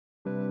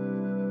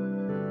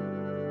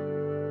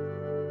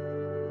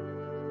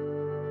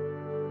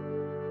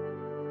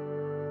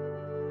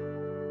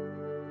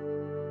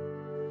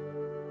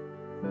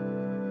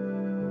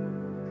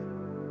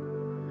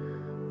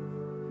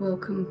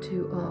Welcome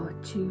to our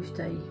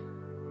Tuesday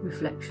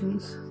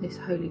reflections this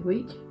Holy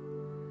Week,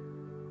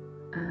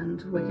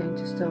 and we're going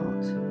to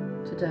start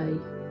today,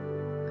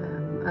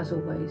 as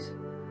always,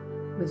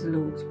 with the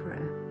Lord's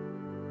Prayer.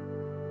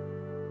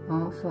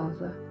 Our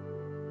Father,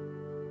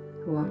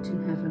 who art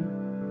in heaven,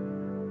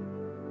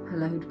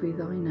 hallowed be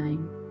thy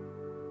name.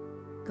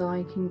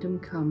 Thy kingdom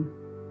come,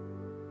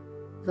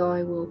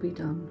 thy will be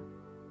done,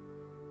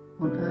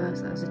 on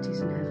earth as it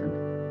is in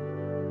heaven.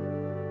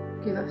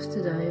 Give us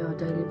today our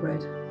daily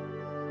bread,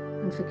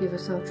 and forgive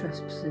us our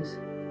trespasses,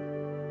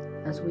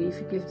 as we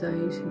forgive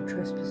those who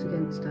trespass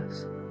against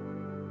us.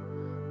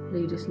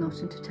 Lead us not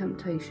into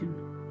temptation,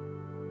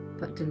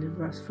 but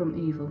deliver us from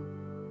evil.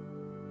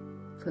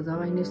 For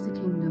thine is the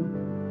kingdom,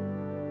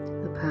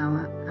 the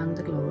power and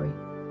the glory,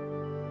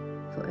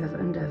 for ever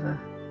and ever.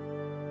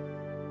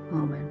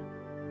 Amen.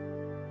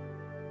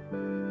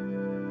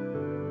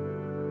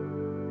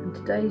 And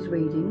today's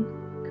reading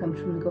comes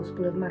from the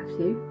Gospel of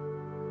Matthew,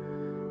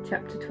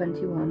 chapter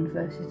 21,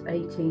 verses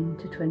 18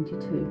 to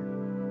 22.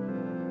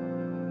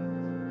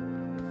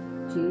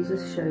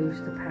 Jesus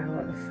shows the power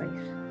of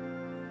faith.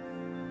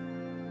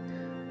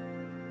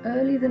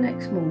 Early the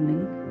next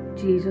morning,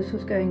 Jesus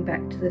was going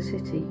back to the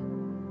city.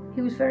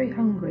 He was very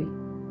hungry.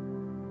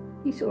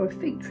 He saw a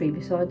fig tree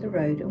beside the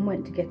road and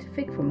went to get a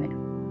fig from it.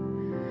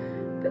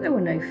 But there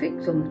were no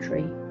figs on the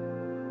tree.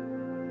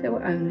 There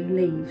were only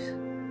leaves.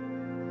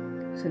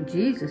 So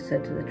Jesus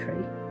said to the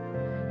tree,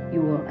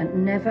 "You will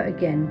never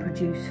again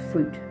produce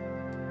fruit."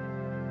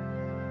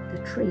 The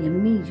tree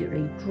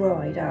immediately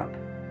dried up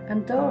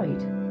and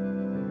died.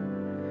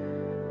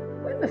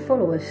 When the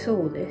followers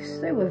saw this,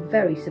 they were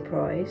very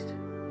surprised.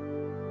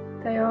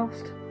 They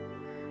asked,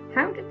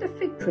 "How did the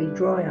fig tree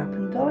dry up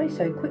and die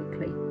so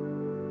quickly?"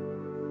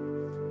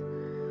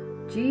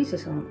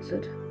 Jesus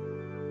answered,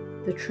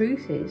 "The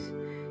truth is,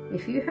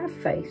 if you have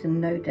faith and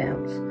no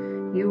doubts,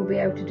 you will be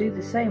able to do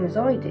the same as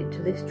I did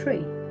to this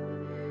tree.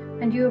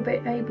 And you will be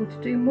able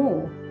to do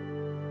more.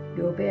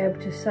 You will be able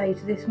to say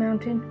to this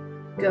mountain,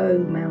 'Go,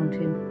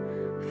 mountain,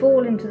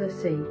 fall into the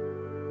sea.'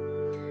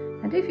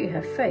 And if you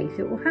have faith,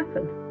 it will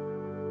happen.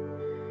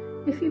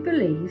 If you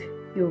believe,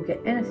 you will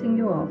get anything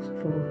you ask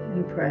for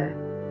in prayer."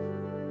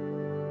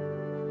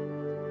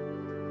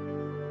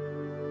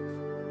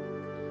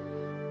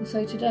 And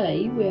so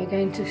today we are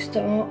going to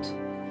start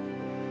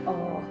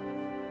our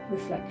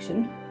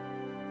reflection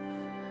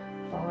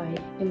by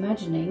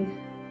imagining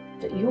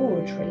that you're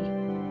a tree.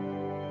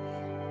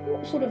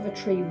 What sort of a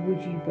tree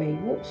would you be?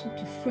 What sort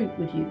of fruit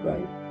would you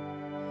grow?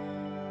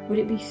 Would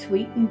it be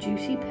sweet and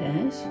juicy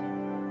pears?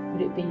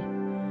 Would it be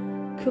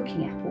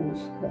cooking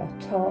apples that are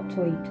tart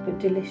to eat but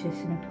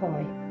delicious in a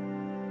pie?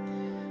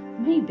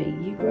 Maybe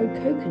you grow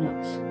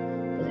coconuts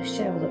with a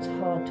shell that's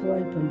hard to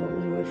open but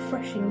with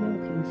refreshing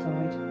milk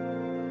inside.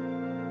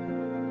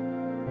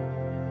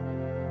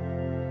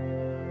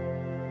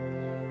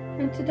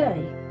 And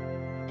today,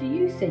 do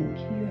you think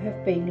you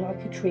have been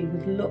like a tree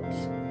with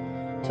lots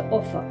to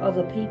offer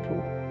other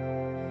people?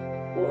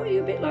 Or are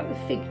you a bit like the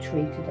fig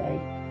tree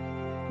today?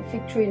 The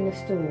fig tree in the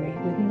story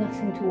with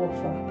nothing to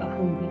offer a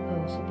hungry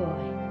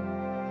passerby.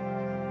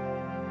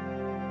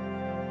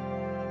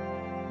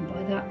 And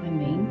by that I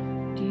mean,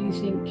 do you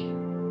think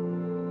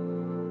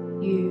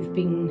you've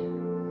been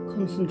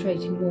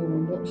concentrating more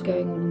on what's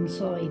going on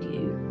inside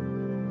you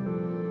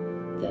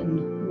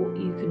than what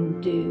you can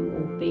do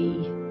or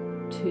be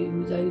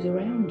to those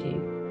around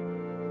you?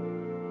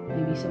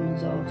 Maybe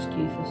someone's asked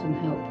you for some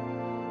help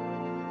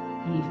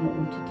and you've not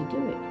wanted to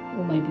do it.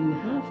 Or maybe you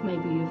have,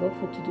 maybe you've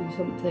offered to do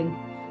something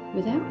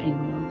without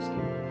anyone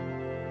asking.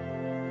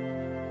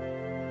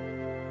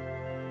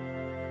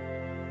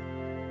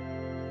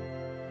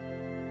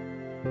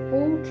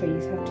 All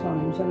trees have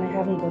times when they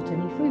haven't got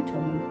any fruit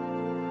on them,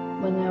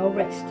 when they are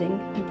resting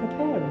and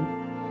preparing,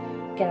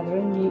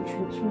 gathering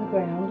nutrients from the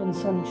ground and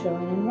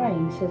sunshine and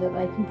rain so that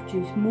they can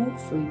produce more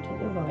fruit at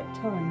the right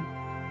time.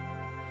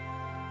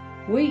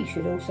 We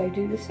should also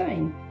do the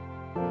same.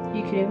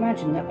 You can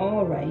imagine that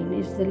our rain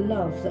is the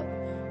love that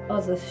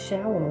others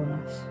shower on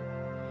us.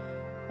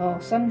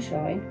 Our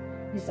sunshine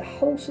is the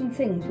wholesome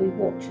things we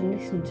watch and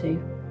listen to.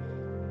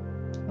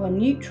 Our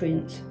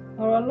nutrients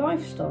are our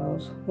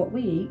lifestyles, what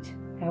we eat,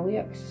 how we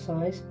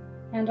exercise,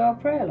 and our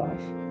prayer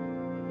life.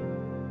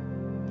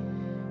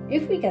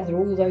 If we gather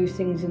all those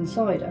things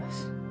inside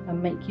us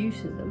and make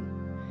use of them,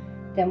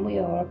 then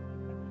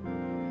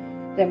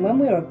when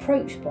we are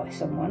approached by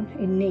someone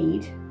in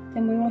need,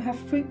 then we will have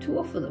fruit to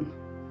offer them.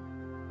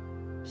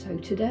 So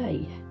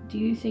today, do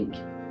you think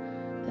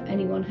that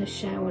anyone has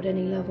showered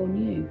any love on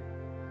you?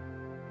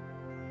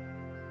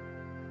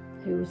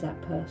 Who was that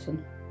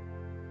person?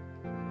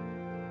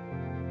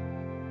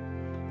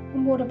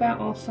 And what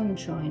about our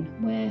sunshine?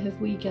 Where have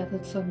we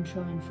gathered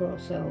sunshine for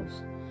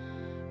ourselves?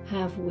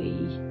 Have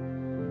we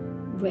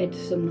read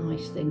some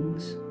nice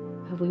things?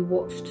 Have we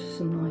watched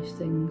some nice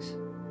things?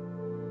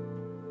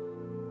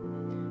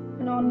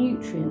 And our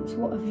nutrients,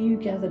 what have you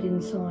gathered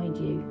inside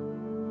you?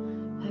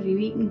 Have you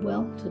eaten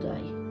well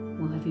today,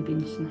 or have you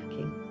been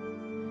snacking?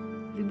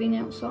 Have you been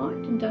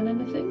outside and done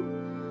anything?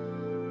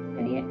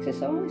 any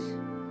exercise?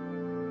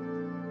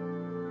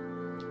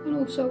 And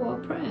also our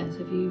prayers.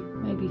 Have you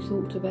maybe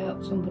thought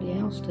about somebody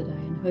else today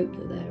and hoped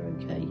that they're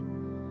okay?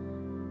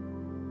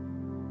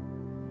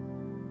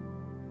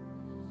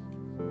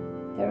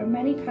 There are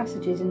many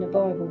passages in the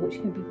Bible which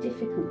can be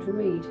difficult to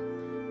read,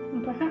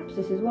 and perhaps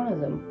this is one of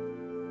them.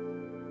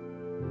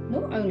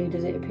 Not only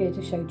does it appear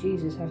to show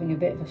Jesus having a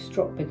bit of a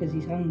strop because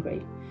he's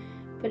hungry,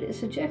 but it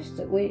suggests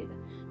that we're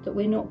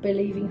not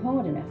believing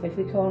hard enough if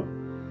we can't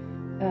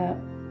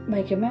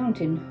make a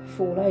mountain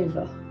fall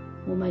over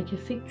or make a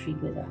fig tree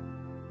wither.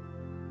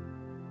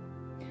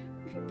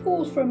 If you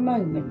pause for a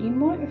moment, you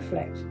might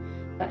reflect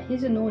that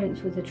his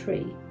annoyance with the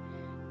tree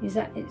is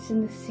that it's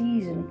in the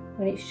season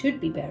when it should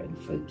be bearing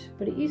fruit,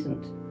 but it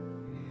isn't.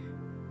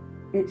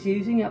 It's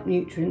using up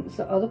nutrients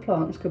that other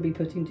plants could be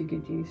putting to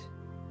good use,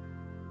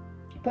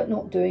 but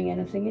not doing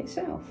anything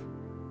itself.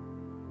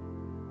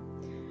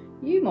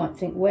 You might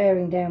think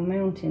wearing down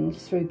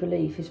mountains through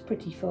belief is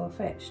pretty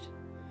far-fetched,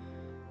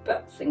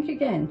 but think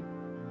again.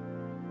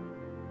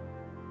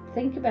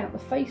 Think about the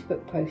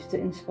Facebook post that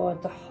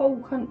inspired the whole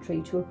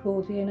country to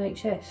applaud the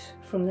NHS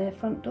from their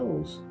front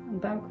doors and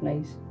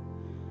balconies.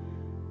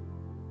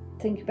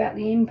 Think about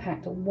the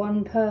impact that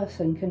one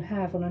person can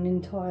have on an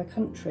entire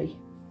country.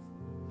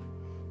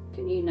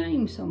 Can you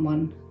name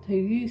someone who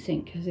you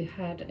think has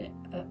had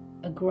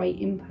a great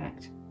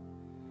impact,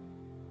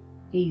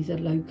 either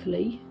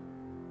locally,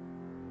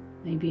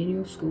 maybe in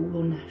your school,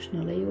 or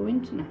nationally or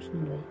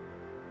internationally?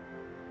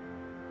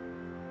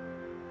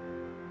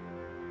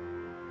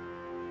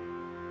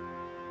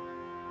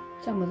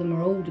 Some of them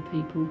are older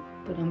people,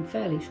 but I'm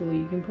fairly sure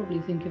you can probably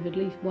think of at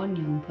least one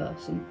young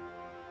person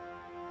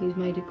who's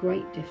made a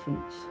great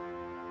difference,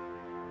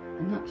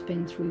 and that's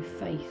been through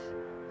faith,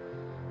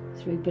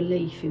 through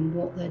belief in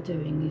what they're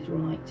doing is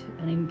right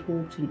and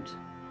important,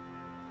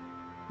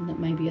 and that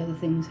maybe other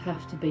things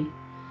have to be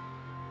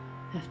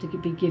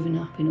given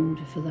up in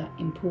order for that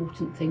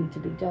important thing to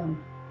be done.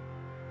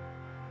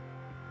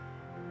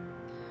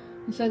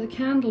 And so the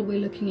candle we're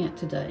looking at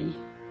today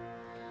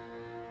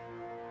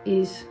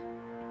is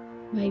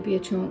maybe a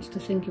chance to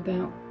think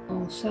about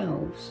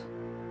ourselves.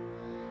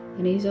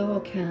 And is our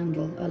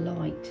candle a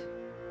light,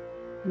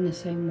 in the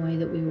same way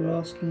that we were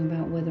asking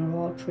about whether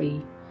our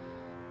tree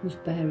was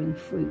bearing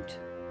fruit?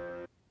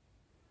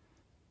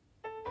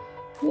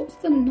 What's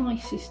the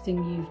nicest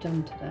thing you've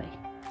done today?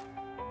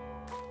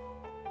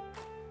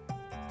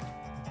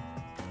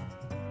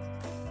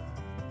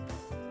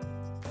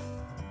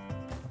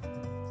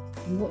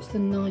 And what's the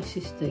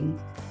nicest thing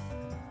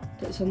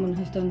that someone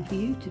has done for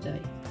you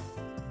today?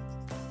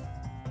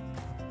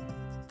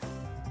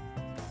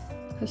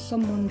 Has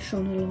someone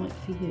shone a light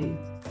for you?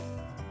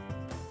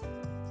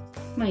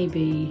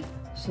 Maybe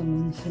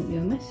someone sent you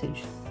a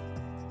message.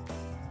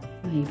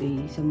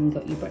 Maybe someone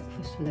got you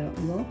breakfast without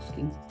you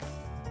asking.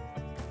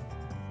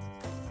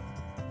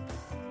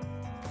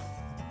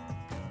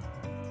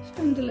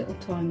 Spend a little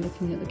time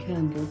looking at the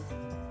candle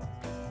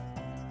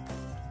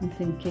and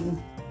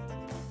thinking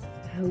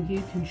how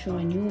you can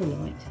shine your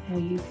light, how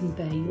you can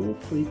bear your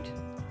fruit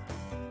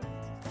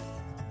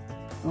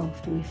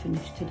after we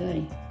finish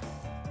today.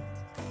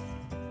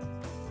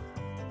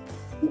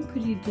 What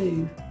could you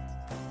do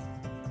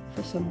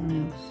for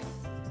someone else?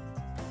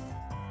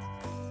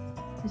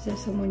 Is there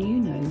someone you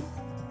know,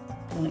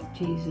 like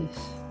Jesus,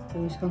 who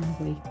was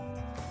hungry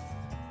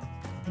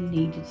and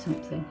needed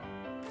something?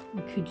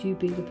 And could you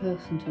be the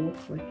person to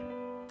offer it?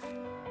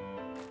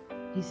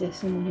 Is there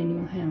someone in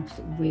your house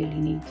that really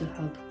needs a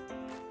hug?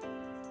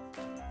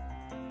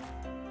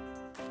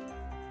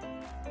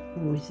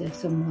 Or is there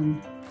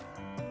someone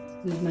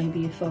who's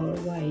maybe far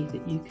away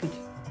that you could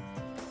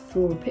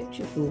draw a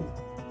picture for?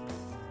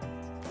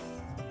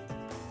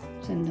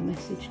 Send a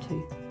message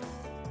to.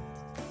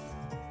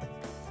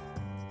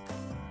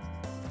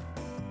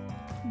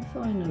 And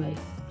finally,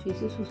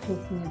 Jesus was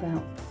talking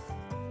about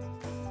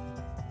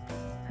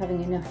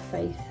having enough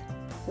faith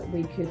that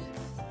we could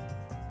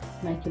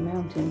make a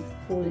mountain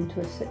fall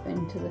into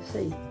the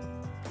sea.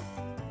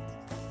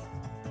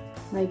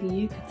 Maybe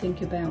you could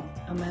think about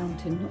a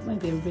mountain, not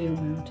maybe a real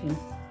mountain,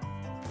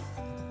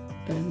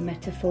 but a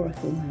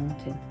metaphorical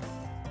mountain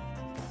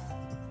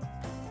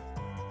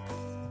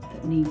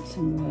that needs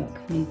some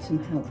work, needs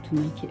some help to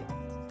make it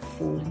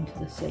fall into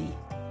the sea.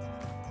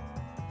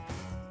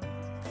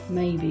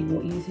 Maybe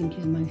what you think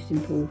is most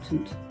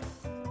important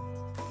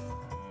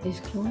is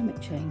climate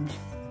change.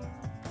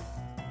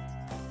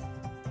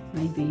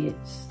 Maybe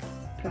it's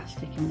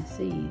plastic in the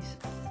seas.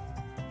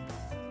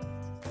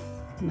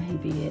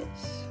 Maybe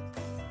it's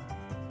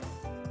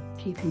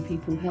keeping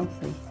people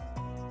healthy.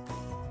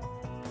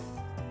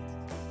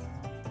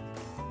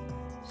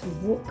 So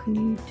what can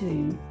you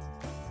do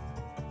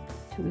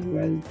to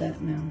erode that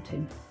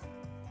mountain?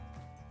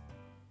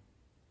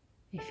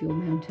 If your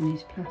mountain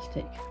is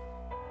plastic,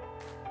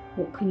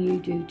 what can you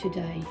do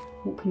today?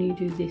 What can you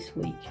do this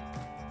week?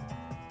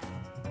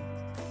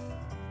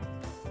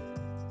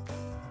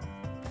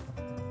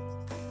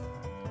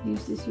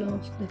 Use this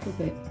last little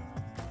bit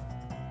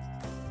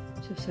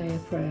to say a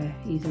prayer,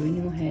 either in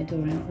your head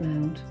or out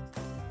loud,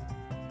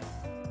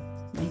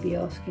 maybe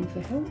asking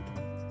for help,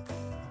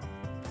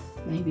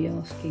 maybe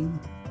asking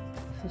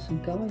for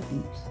some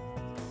guidance.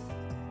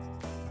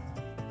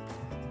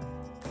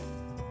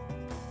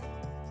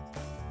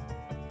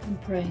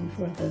 And praying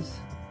for others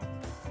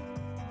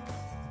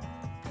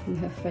who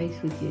have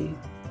faith with you,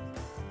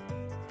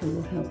 who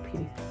will help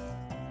you.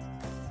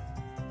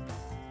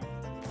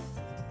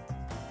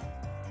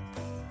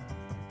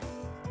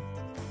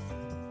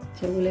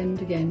 So we'll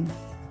end again,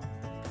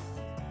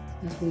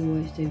 as we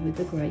always do, with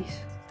the grace.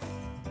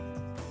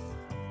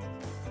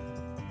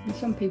 And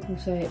some people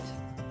say it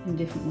in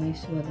different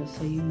ways to others,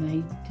 so you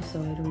may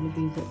decide, all of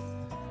you,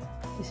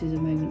 that this is a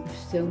moment of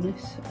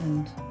stillness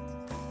and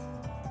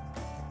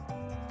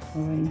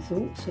our own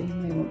thoughts, so you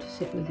may want to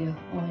sit with your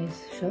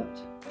eyes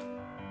shut.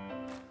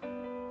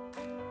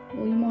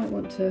 Or you might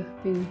want to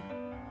be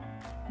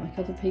like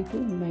other people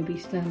and maybe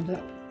stand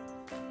up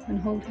and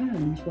hold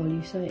hands while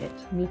you say it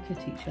and look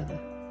at each other.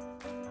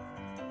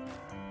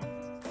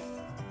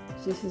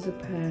 This is a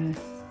prayer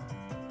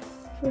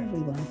for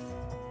everyone.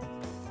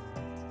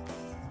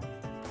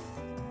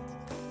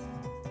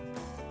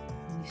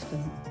 And we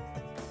start.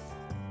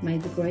 May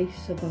the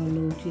grace of our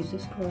Lord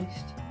Jesus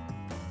Christ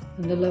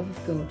and the love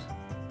of God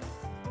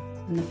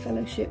and the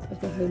fellowship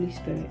of the Holy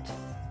Spirit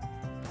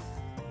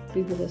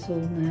be with us all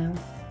now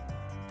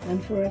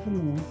and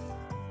forevermore.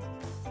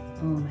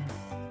 Amen.